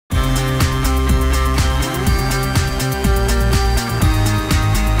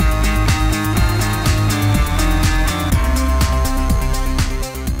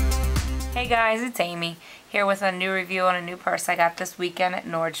guys, it's Amy here with a new review on a new purse I got this weekend at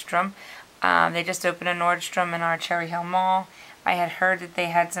Nordstrom. They just opened a Nordstrom in our Cherry Hill Mall. I had heard that they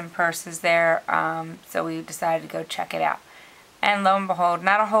had some purses there, so we decided to go check it out. And lo and behold,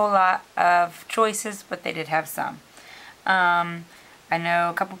 not a whole lot of choices, but they did have some. I know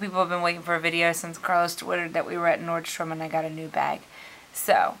a couple people have been waiting for a video since Carlos twittered that we were at Nordstrom and I got a new bag.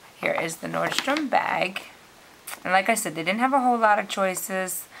 So, here is the Nordstrom bag. And like I said, they didn't have a whole lot of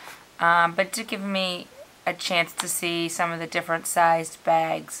choices, but to give me a chance to see some of the different sized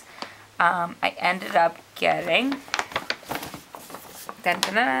bags, I ended up getting, it's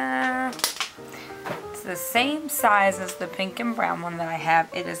the same size as the pink and brown one that I have.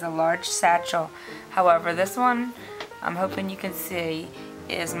 It is a large satchel. However, this one, I'm hoping you can see,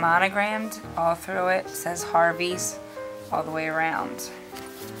 is monogrammed all through it. It says Harvey's all the way around.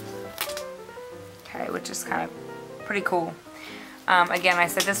 Okay, which is kind of pretty cool. Again, I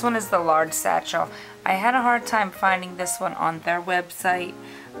said this one is the large satchel. I had a hard time finding this one on their website.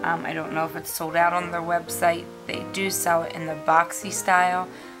 I don't know if it's sold out on their website. They do sell it in the boxy style.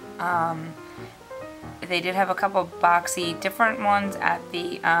 They did have a couple boxy different ones at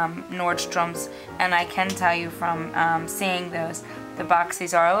the Nordstrom's, and I can tell you from seeing those, the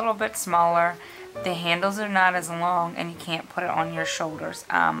boxies are a little bit smaller. The handles are not as long, and you can't put it on your shoulders.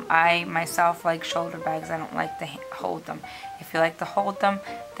 I myself like shoulder bags. I don't like to hold them. If you like to hold them,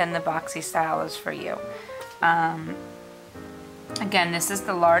 then the boxy style is for you. Again, this is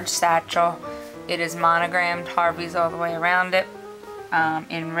the large satchel. It is monogrammed, Harvey's all the way around it,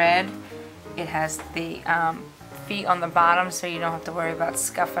 in red. It has the feet on the bottom, so you don't have to worry about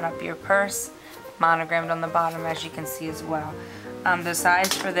scuffing up your purse. Monogrammed on the bottom, as you can see as well. The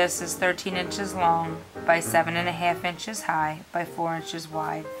size for this is 13 inches long by 7.5 inches high by 4 inches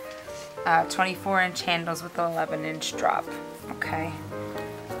wide. 24-inch handles with an 11-inch drop. Okay.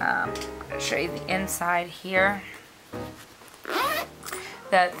 I'm going to show you the inside here.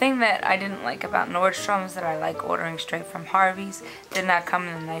 The thing that I didn't like about Nordstrom's that I like ordering straight from Harvey's, did not come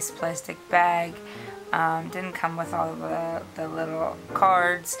in a nice plastic bag. Didn't come with all of the little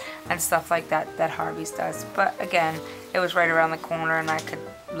cards and stuff like that that Harvey's does. But again, it was right around the corner and I could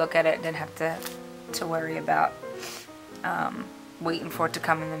look at it, didn't have to worry about waiting for it to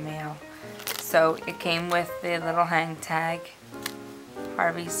come in the mail. So it came with the little hang tag,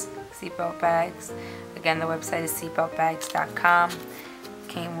 Harvey's seatbelt bags. Again, the website is seatbeltbags.com.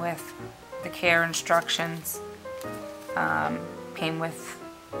 Came with the care instructions. Came with,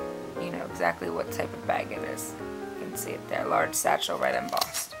 you know, exactly what type of bag it is. You can see it there, large satchel, right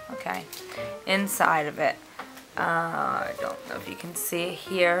embossed. Okay, inside of it, I don't know if you can see it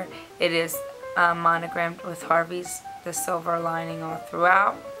here. It is monogrammed with Harvey's, the silver lining all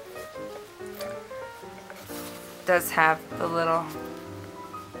throughout. Does have the little,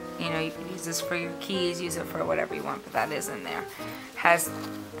 you know, you can use this for your keys, use it for whatever you want, but that is in there. Has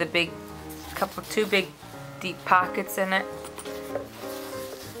the big, two big deep pockets in it.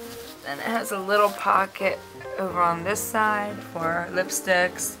 And it has a little pocket over on this side for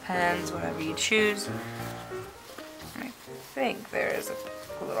lipsticks, pens, whatever you choose. I think there is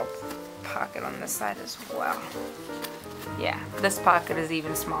a little pocket on this side as well. Yeah, this pocket is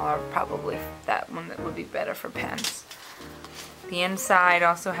even smaller, probably that one that would be better for pens. The inside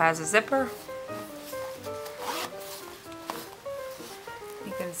also has a zipper.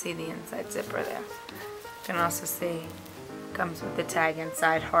 You can see the inside zipper there. You can also see comes with the tag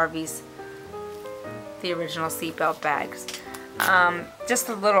inside Harvey's, the original seatbelt bags. Just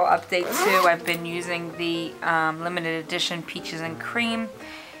a little update too, I've been using the limited edition Peaches and Cream.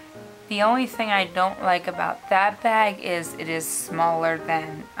 The only thing I don't like about that bag is it is smaller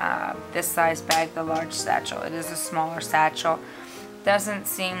than this size bag, the large satchel. It is a smaller satchel. Doesn't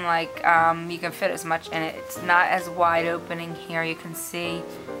seem like you can fit as much in it. It's not as wide opening here. You can see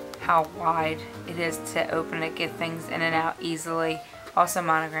how wide it is to open it, get things in and out easily. Also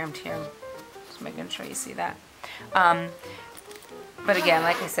monogrammed here. Just making sure you see that. But again,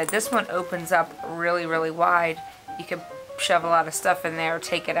 like I said, this one opens up really, really wide. You can shove a lot of stuff in there or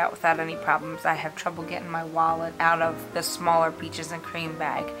take it out without any problems. I have trouble getting my wallet out of the smaller Peaches and Cream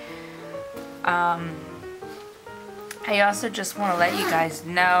bag. I also just want to let you guys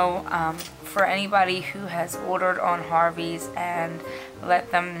know, for anybody who has ordered on Harvey's, and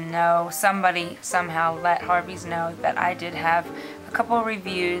let them know, somebody somehow let Harvey's know that I did have a couple of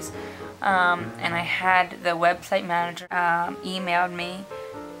reviews, and I had the website manager emailed me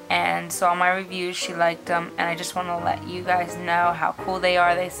and saw my reviews. She liked them, and I just want to let you guys know how cool they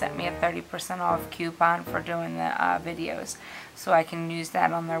are. They sent me a 30% off coupon for doing the videos, so I can use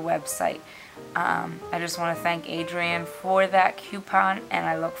that on their website. I just want to thank Adrienne for that coupon, and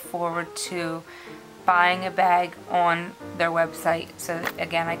I look forward to buying a bag on their website so that,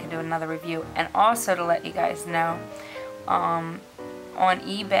 again, I can do another review. And also to let you guys know, on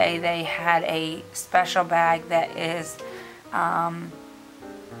eBay they had a special bag that is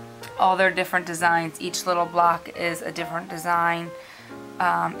all their different designs. Each little block is a different design.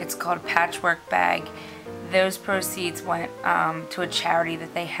 It's called a patchwork bag. Those proceeds went to a charity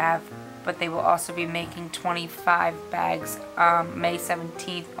that they have, but they will also be making 25 bags May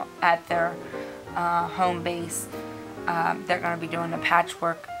 17th at their home base. They're going to be doing a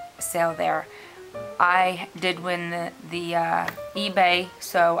patchwork sale there. I did win the eBay,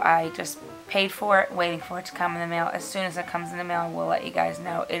 so I just paid for it, waiting for it to come in the mail. As soon as it comes in the mail, we'll let you guys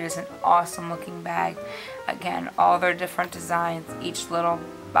know. It is an awesome looking bag. Again, all their different designs. Each little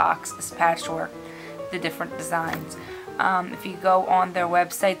box is patchwork, the different designs. If you go on their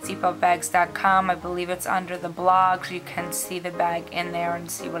website, seatbeltbags.com, I believe it's under the blogs, you can see the bag in there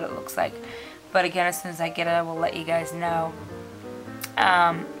and see what it looks like. But again, as soon as I get it, I will let you guys know.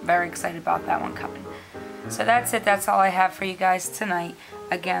 Very excited about that one coming. So that's it. That's all I have for you guys tonight.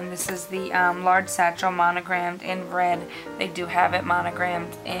 Again, this is the large satchel monogrammed in red. They do have it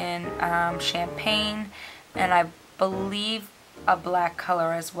monogrammed in champagne, and I believe a black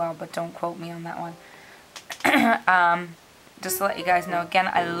color as well, but don't quote me on that one. Just to let you guys know, again,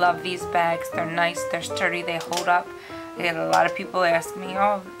 I love these bags. They're nice, they're sturdy, they hold up. I get a lot of people ask me,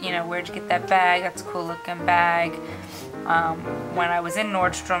 oh, you know, where'd you get that bag? That's a cool looking bag. When I was in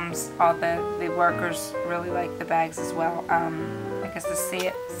Nordstrom's, all the workers really liked the bags as well. I guess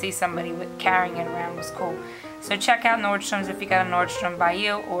to see somebody carrying it around was cool. So check out Nordstrom's if you got a Nordstrom by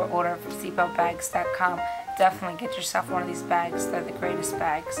you, or order from seatbeltbags.com. Definitely get yourself one of these bags. They're the greatest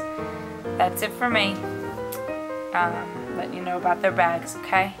bags. That's it for me. Letting you know about their bags,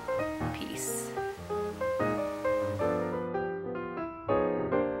 okay? Peace.